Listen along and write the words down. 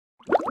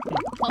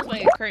Paul's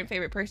my current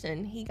favorite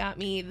person. He got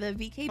me the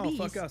VKBs. Oh,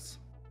 fuck us.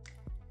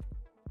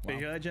 Wow. Hey, you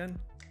hear that, Jen?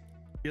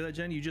 You hear that,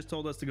 Jen? You just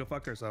told us to go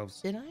fuck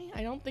ourselves. Did I?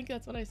 I don't think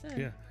that's what I said.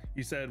 Yeah.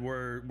 You said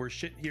we're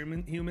shit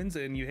humans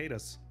and you hate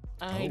us.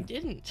 I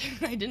didn't.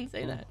 I didn't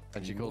say that.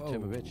 And she called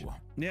Tim a bitch.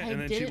 Yeah,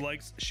 and then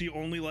she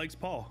only likes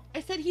Paul.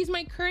 I said he's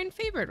my current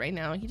favorite right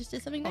now. He just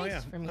did something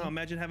nice for me. Oh,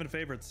 imagine having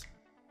favorites.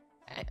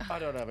 I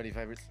don't have any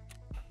favorites.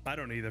 I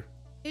don't either.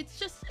 It's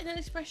just an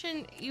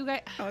expression you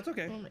guys. Oh, it's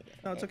okay.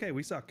 No, it's okay.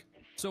 We suck.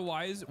 So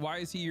why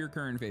is he your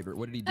current favorite?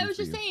 What did he do? I was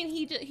just saying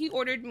he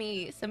ordered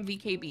me some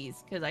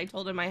VKBs because I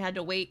told him I had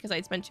to wait because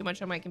I'd spent too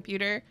much on my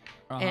computer,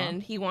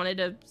 and he wanted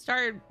to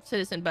start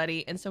Citizen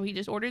Buddy, and so he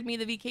just ordered me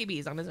the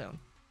VKBs on his own.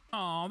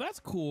 Oh, that's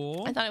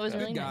cool. I thought it was good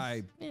really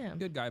guy. Nice. Yeah.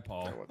 Good guy,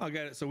 Paul. I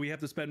got it. So we have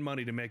to spend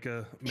money to make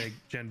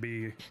Jen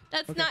be.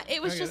 That's not.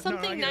 It was just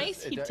something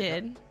nice he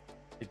did.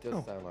 It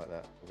does sound like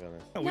that, to be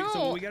honest.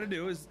 So what we got to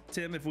do is,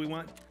 Tim, if we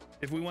want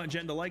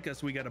Jen to like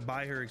us, we got to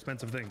buy her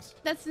expensive things.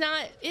 That's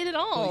not it at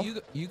all.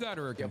 Well, you got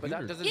her a computer. But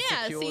that doesn't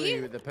secure see?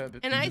 you with the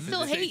purpose. And I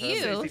still hate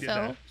you.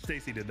 So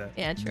Stacy did that.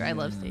 Yeah, true. I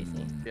love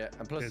Stacy. Yeah,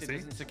 and plus it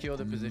doesn't secure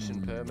the position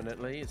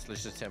permanently. It's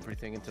just a temporary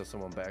thing until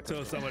someone backs.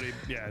 Until somebody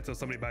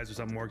buys her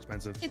something more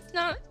expensive. It's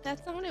not.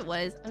 That's not what it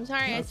was. I'm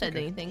sorry I said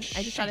anything.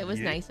 I just thought it was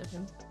nice of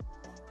him.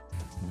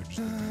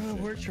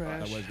 We're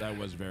trash. That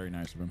was very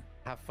nice of him.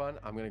 Have fun.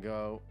 I'm gonna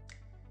go.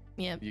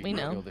 Yeah, you we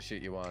know. All the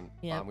shit you want.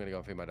 Yeah. I'm gonna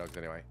go feed my dogs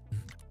anyway.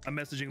 I'm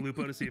messaging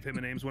Lupo to see if him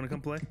and Ames want to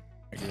come play.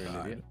 You're an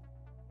idiot.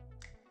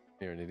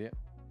 You're an idiot.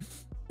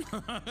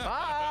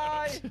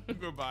 Bye.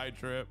 Goodbye,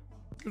 Trip.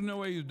 There's no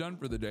way he's done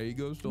for the day. He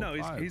goes till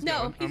he's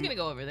gonna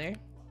go over there.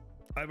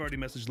 I've already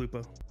messaged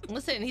Lupo.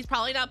 Listen, he's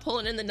probably not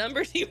pulling in the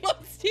numbers he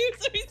wants to,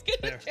 so he's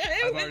gonna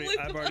chat with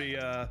Lupo.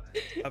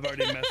 I've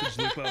already messaged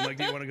Lupo. I'm like,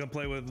 do you want to come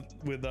play with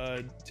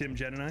Tim,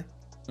 Jen, and I?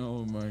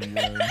 Oh my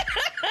god.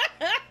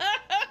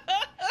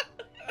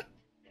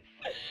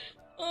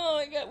 Oh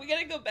my god, we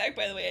gotta go back.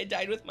 By the way, I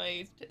died with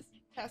my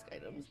task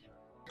items.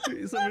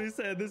 Somebody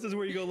said this is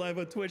where you go live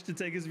on Twitch to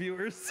take his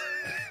viewers.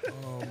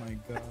 Oh my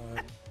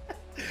god.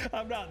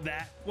 I'm not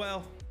that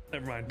well.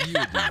 Never mind. You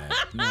would do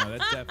that. No,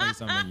 that's definitely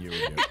something you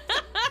would do.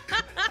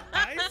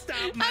 I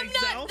stopped myself.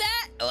 I'm not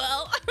that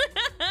well.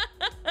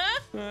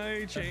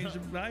 I changed.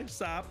 I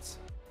stopped.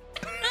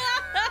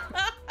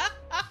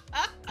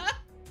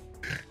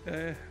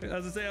 I was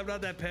gonna say I'm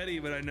not that petty,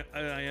 but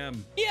I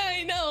am. Yeah,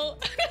 I know.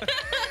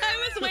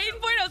 I was waiting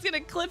for it. I was gonna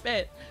clip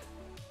it.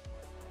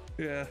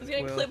 Yeah. I was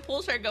gonna clip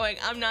Poolshark going,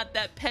 I'm not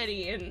that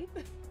petty, and.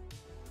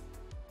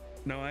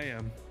 No, I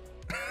am.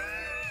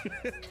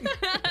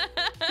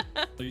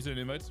 Are you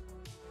sending invites?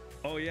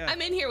 Oh yeah.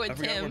 I'm in here with I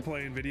forgot Tim. we're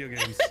playing video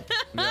games.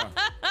 Yeah.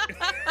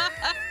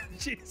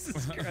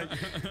 Jesus Christ.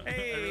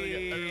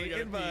 Hey, I really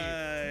gotta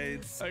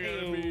invites. I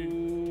gotta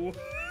pee.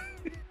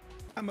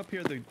 I'm up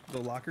here at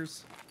the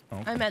lockers.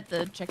 Oh. I'm at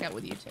the checkout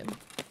with you, Tim.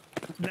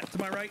 To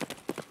my right.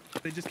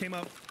 They just came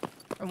up.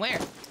 From where?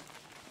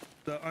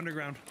 The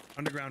underground,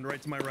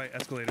 right to my right,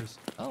 escalators.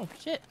 Oh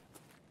shit.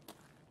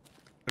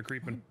 They're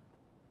creeping.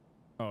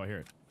 Oh, I hear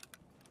it.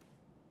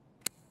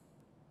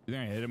 You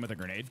think I hit him with a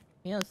grenade?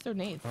 Yeah, let's throw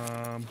nades. Do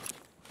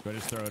I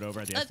just throw it over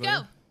at the Let's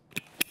escalator?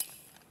 go.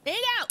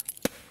 Nade out.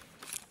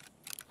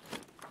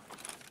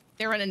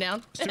 They're running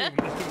down. Two of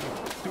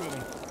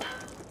them.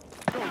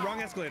 Oh,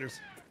 wrong escalators.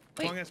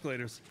 Wait. Wrong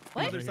escalators.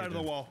 What? Other side of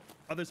the wall.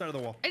 Other side of the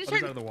wall. I just Other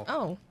heard. side of the wall.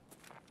 Oh.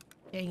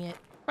 Dang it.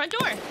 Front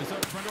door.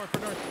 Front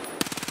door.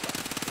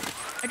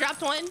 I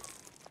dropped one.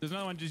 There's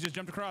another one. Just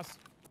jumped across.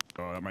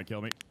 Oh, that might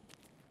kill me.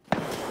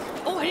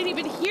 Oh, I didn't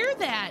even hear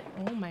that.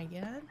 Oh my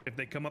god. If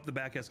they come up the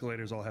back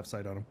escalators, I'll have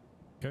sight on them.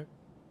 Okay.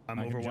 I'm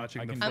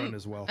overwatching the front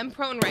as well. I'm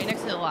prone right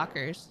next to the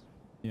lockers.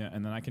 Yeah,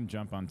 and then I can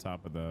jump on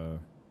top of the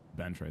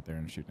bench right there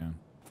and shoot down.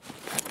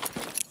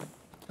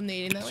 I'm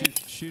nading that way.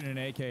 Shoot an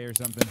AK or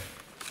something.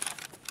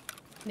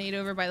 Nade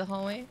over by the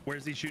hallway.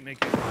 Where's he shooting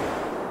AK?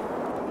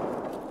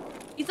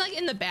 He's like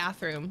in the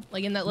bathroom,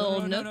 like in that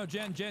little nook. No,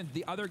 Jen,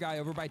 the other guy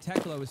over by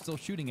Teklo is still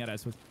shooting at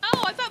us with.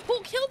 Oh, I thought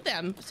Pool killed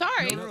them.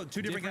 Sorry. No,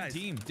 two different guys.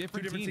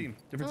 Different team.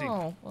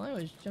 Oh, well, I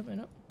was jumping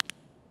up.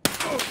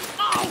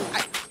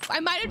 Oh, I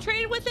might have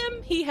traded with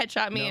him. He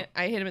headshot me. Nope.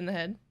 I hit him in the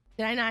head.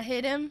 Did I not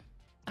hit him?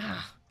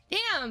 Ah,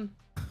 damn.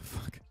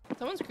 Fuck.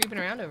 Someone's creeping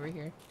around over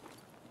here.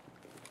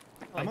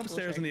 I'm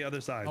upstairs on the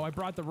other side. Oh, I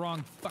brought the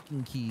wrong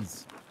fucking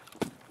keys.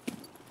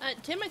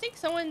 Tim, I think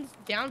someone's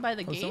down by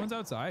the gate. Someone's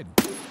outside.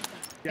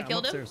 Yeah, I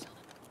killed I'm him. upstairs.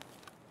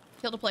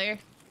 Killed a player.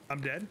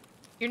 I'm dead.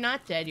 You're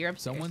not dead. You're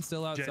upstairs. Someone's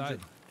still outside.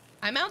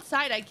 I'm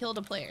outside. I killed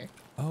a player.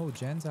 Oh,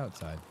 Jen's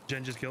outside.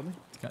 Jen just killed me.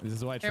 This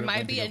is why There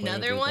might be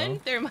another one.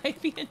 There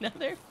might be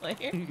another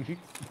player.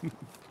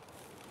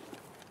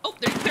 Oh,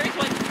 there's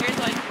one. There's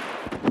one.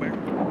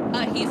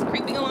 Where? He's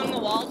creeping along the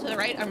wall to the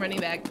right. I'm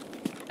running back.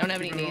 Don't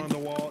have any nades. On the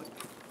wall.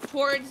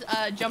 Towards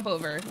jump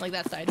over, like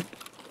that side.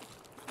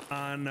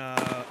 On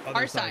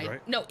our side,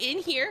 right? No, in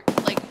here,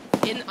 like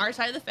in our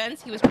side of the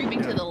fence. He was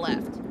creeping to the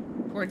left,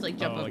 towards like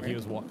jump over. Like he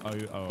was.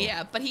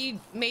 Yeah, but he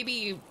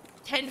maybe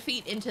 10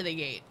 feet into the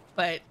gate.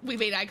 But we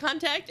made eye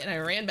contact, and I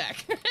ran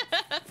back.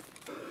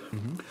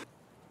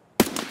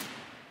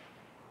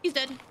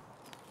 He's dead.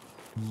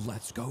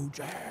 Let's go,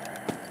 Jen.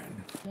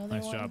 Another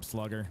Nice one. job,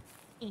 Slugger.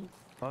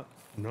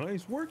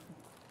 Nice work.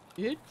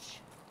 Bitch.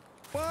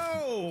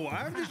 Whoa!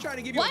 I'm just trying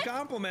to give you What? a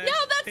compliment. No,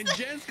 that's and the-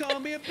 Jen's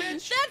calling me a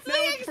bitch. That's now the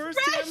it's first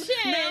Tim,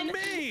 expression. now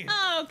me.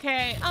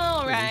 Okay.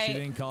 All She right.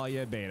 didn't call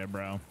you a beta,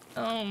 bro.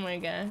 Oh my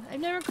god. I've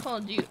never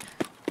called you.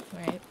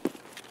 Right.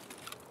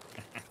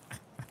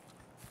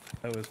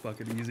 That was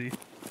fucking easy.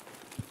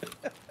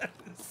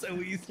 So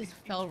easy. Just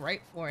fell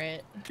right for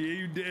it. Yeah,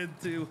 you did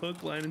too.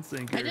 Hook, line, and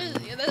sinker.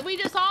 We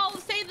just all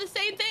say the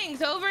same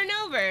things over and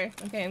over.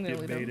 Okay, I'm gonna Get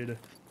leave him. baited.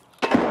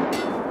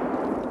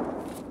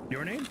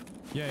 Your name?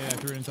 Yeah, I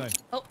threw it inside.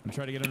 Oh. I'm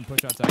trying to get him to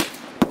push outside.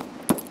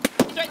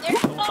 It's right there.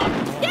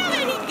 Oh, damn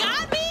it! He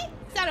got me.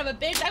 Son of a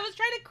bitch! I was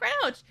trying to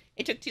crouch.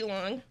 It took too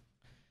long.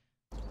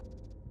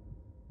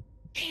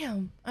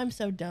 Damn, I'm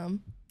so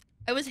dumb.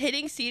 I was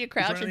hitting C to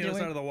crouch Right on and the other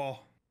doing. side of the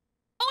wall.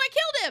 Oh, I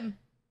killed him.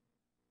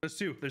 There's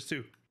two. There's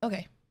two.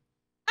 Okay.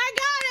 I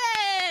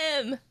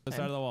got him. The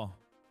side of the wall.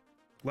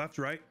 Left,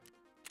 right.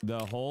 The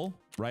hole.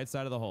 Right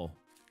side of the hole.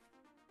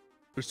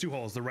 There's two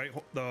holes. The right,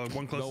 the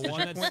one The closest one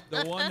that's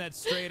the one that's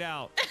straight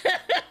out.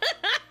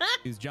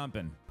 He's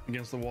jumping.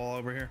 against the wall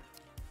over here.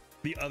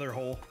 The other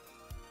hole.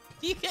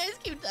 You guys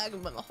keep talking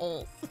about the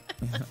holes.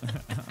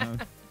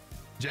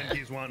 Jen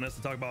keeps wanting us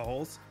to talk about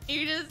holes.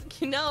 You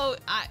just,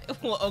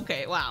 well,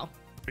 okay, wow.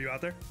 Are you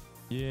out there?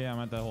 Yeah, I'm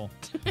at that hole.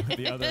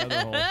 The other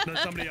hole. No,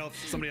 somebody else.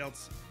 Somebody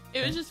else.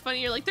 It was just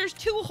funny. You're like, there's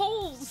two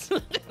holes.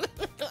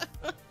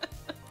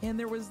 And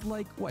there was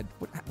like what?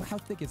 How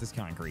thick is this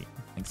concrete?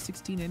 Like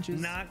 16 inches?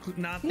 Not thick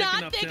Not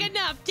enough. thick Tim.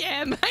 enough,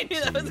 Tim. I knew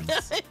that was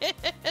Jeez. coming.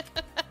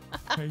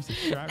 I used to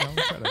strap. I'm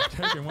trying to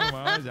taking one of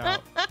my eyes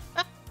out.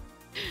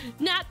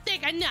 Not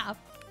thick enough.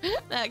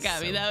 That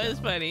got me. So That was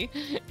dumb. funny.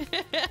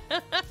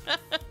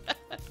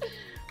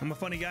 I'm a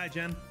funny guy,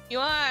 Jen. You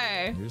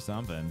are. Here's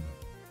something.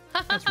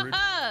 That's rude.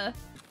 I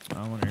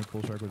wonder if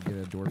Poolshark would get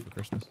a door for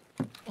Christmas.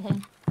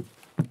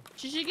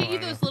 She should get you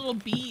those little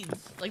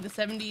beads, like the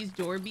 70s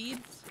door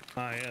beads.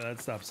 Oh yeah, that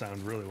stuff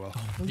sounds really well.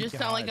 Just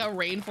sound like a God.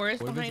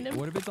 rainforest behind him.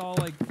 What if it's all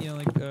like, you know,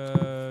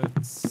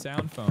 like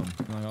sound foam,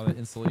 like all that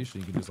insulation?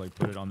 You can just like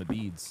put it on the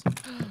beads.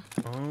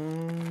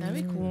 That'd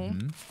be cool.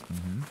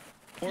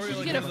 Or should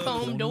like get a one of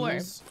foam door.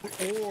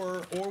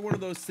 Or one of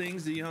those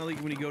things that you know, like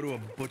when you go to a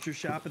butcher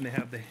shop and they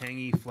have the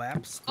hangy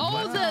flaps. Oh,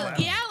 plastic flaps.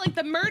 yeah, like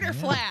the murder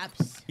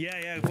flaps.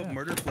 Yeah, I put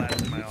murder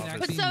flaps in my You can office.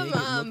 Put actually some make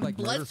it look like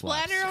blood murder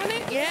splatter flaps. on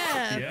it.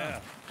 Yeah. Yeah.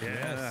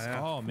 Yes.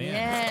 Yeah. Oh man.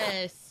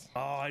 Yes. Oh,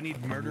 I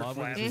need murder love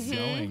where flaps. this is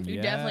going.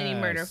 You definitely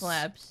need murder Yes.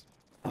 flaps.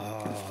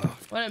 Oh,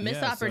 What a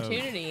missed Yeah, so-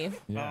 opportunity.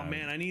 Yeah. oh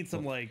man, I need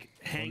some like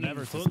We'll hanging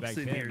never hooks suspect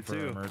in him here for a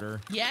too.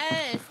 murder.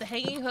 Yes, the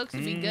hanging hooks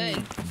would be good.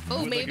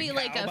 Oh, With, like, maybe a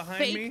like cow a behind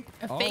fake, me?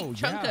 Oh,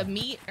 chunk yeah. of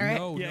meat. All right.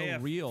 No, Yeah,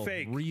 real,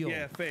 fake. real.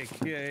 Yeah, fake.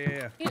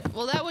 Yeah. Yeah,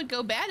 well, that would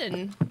go bad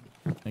in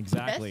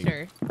Exactly.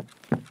 Fester.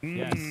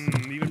 Yes.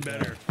 Even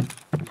better.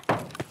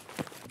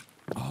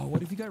 Oh,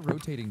 what if you got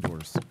rotating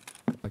doors?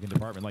 Like a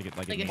department, like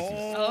Like it a-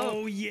 Macy's.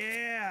 Oh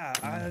yeah.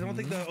 I don't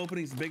think the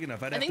opening's big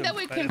enough. I think that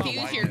would I'd have to confuse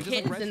widen your it. Just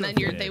like kids, and then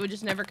retrofit they it. would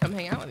just never come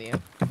hang out with you.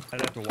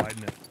 I'd have to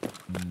widen it.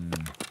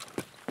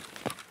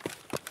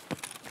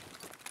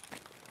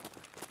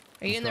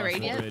 Are you in the Cross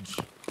raid yet? bridge.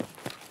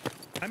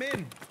 I'm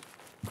in.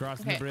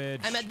 Crossing Okay, the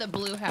bridge. I'm at the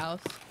blue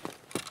house.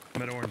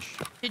 I'm at orange.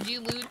 Did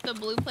you loot the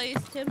blue place,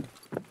 Tim?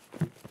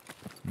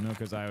 No,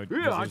 because I would. Yeah,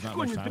 Because I there's just not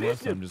want much you time to left,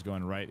 so listen. I'm just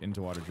going right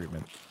into water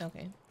treatment.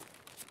 Okay.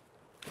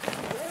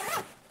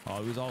 Oh,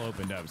 it was all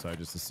opened up, so I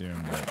just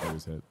assumed that it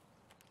was hit.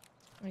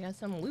 I got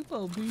some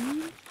Lupo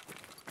beans.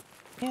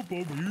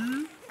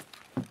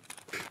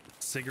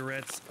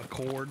 Cigarettes, a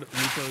cord,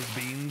 Lupo's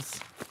beans.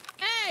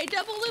 Hey,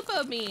 double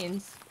Lupo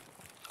beans.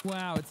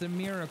 Wow, it's a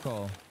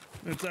miracle.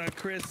 It's a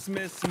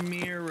Christmas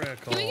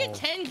miracle. Can we get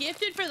 10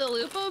 gifted for the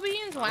Lupo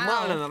beans? Hermanas,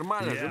 Wow.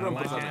 hermanas, Yeah, una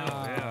like pasada.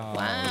 it. Yeah. Wow.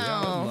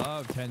 Yeah, I would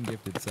love 10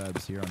 gifted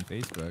subs here on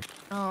Facebook.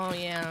 Oh,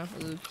 yeah.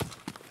 Oops.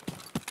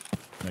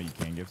 No, you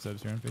can gift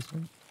subs here on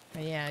Facebook?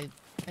 Yeah,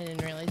 I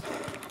didn't realize.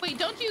 Wait,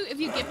 don't you, if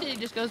you gift it, it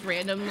just goes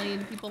randomly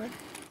to people? I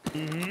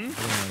don't know,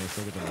 they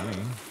still get the money.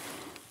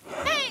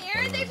 Hey,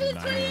 Aaron, thanks for the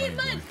 28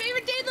 months.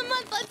 Favorite day of the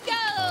month. Let's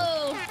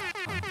go.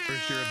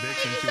 First year of Dick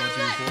since she wants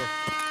to be poor.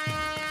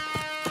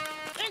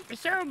 Thank you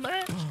so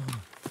much.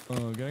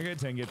 Oh, can I get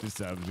 10 gifted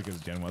subs because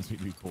Jen wants me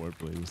to be poor,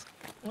 please?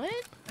 What?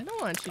 I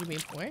don't want you to be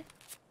poor.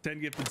 10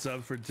 gifted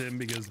subs for Tim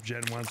because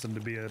Jen wants him to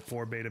be a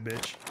poor beta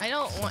bitch. I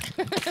don't want.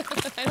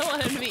 I don't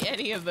want him to be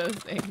any of those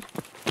things.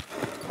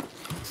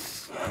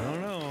 I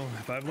don't know.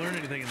 If I've learned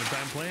anything in the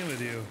time playing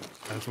with you,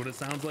 that's what it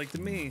sounds like to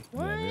me.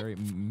 What? Yeah, very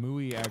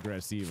muy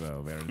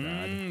agresivo,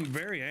 verdad.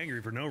 Very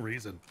angry for no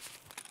reason.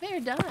 Fair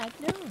dad,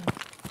 no.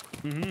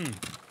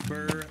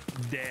 For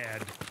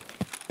dad.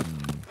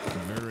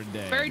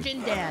 Verdad.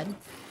 Virgin dad.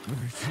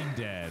 Virgin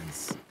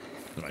dads.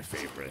 My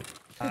favorite.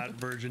 Hot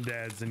virgin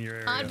dads in your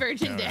area. On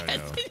virgin No,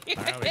 dads.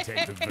 I would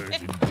take the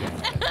virgin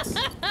dads.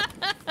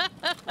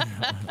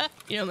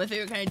 You know what my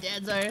favorite kind of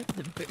dads are?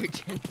 The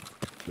virgin.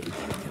 Virgin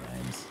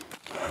times.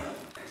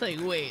 It's like,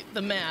 wait,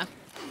 the math.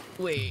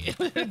 Wait.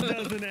 It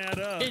doesn't add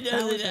up. It How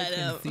doesn't was that add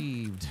up.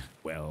 conceived?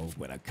 Well,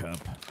 when a cup.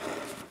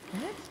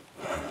 What?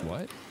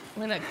 What?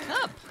 When a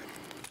cup.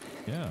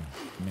 Yeah.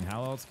 I mean,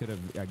 how else could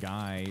a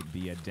guy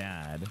be a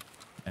dad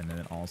and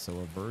then also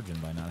a virgin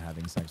by not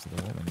having sex with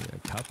a woman?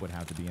 A cup would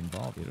have to be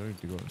involved. You don't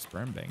have to go to a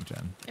sperm bank,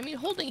 Jen. I mean,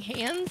 holding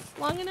hands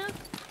long enough.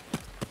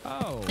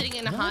 Oh. Sitting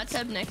in a hot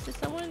tub next to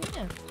someone.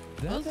 Yeah.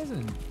 That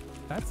doesn't.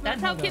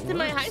 That's how kids in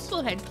my high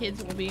school had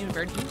kids while being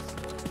virgins.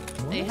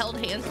 What? They held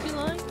hands too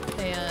long.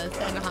 They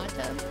sat in a hot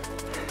tub.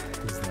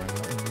 Is that